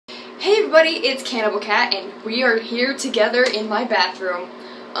Hey everybody, it's Cannibal Cat, and we are here together in my bathroom.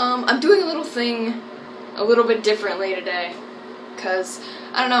 I'm doing a little thing a little bit differently today, because,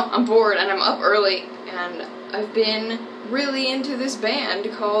 I don't know, I'm bored and I'm up early, and I've been really into this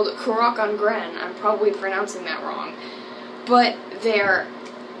band called Carach Angren. I'm probably pronouncing that wrong, but they're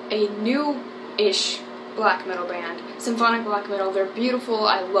a new-ish black metal band, symphonic black metal. They're beautiful,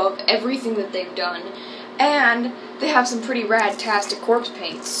 I love everything that they've done, and they have some pretty rad-tastic corpse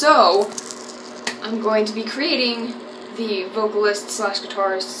paint. So I'm going to be creating the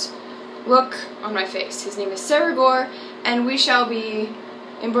vocalist/guitarist's look on my face. His name is Carach, and we shall be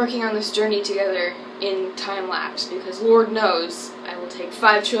embarking on this journey together in time-lapse, because Lord knows I will take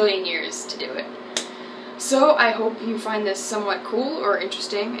 5 trillion years to do it. So I hope you find this somewhat cool or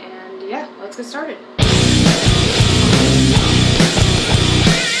interesting, and yeah, let's get started.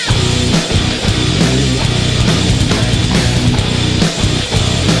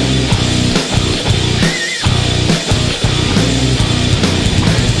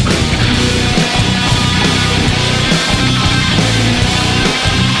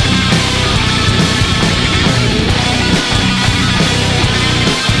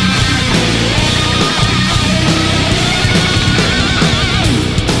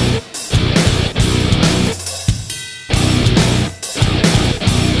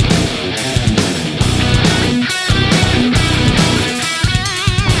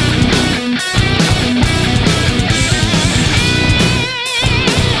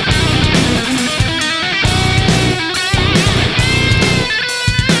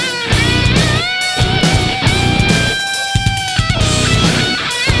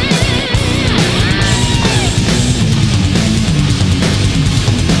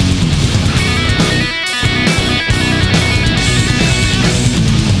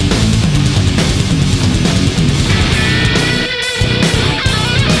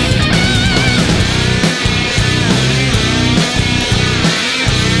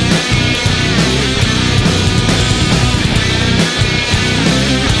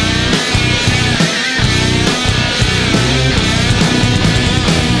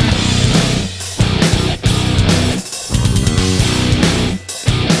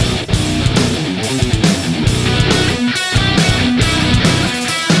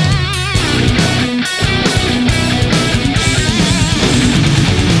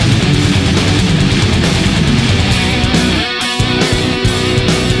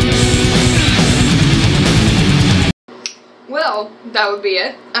 Well, that would be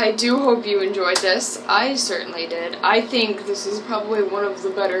it. I do hope you enjoyed this. I certainly did. I think this is probably one of the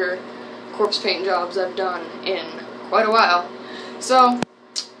better corpse paint jobs I've done in quite a while. So,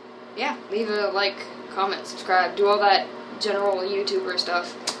 yeah, leave a like, comment, subscribe, do all that general YouTuber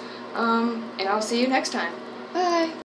stuff. And I'll see you next time. Bye!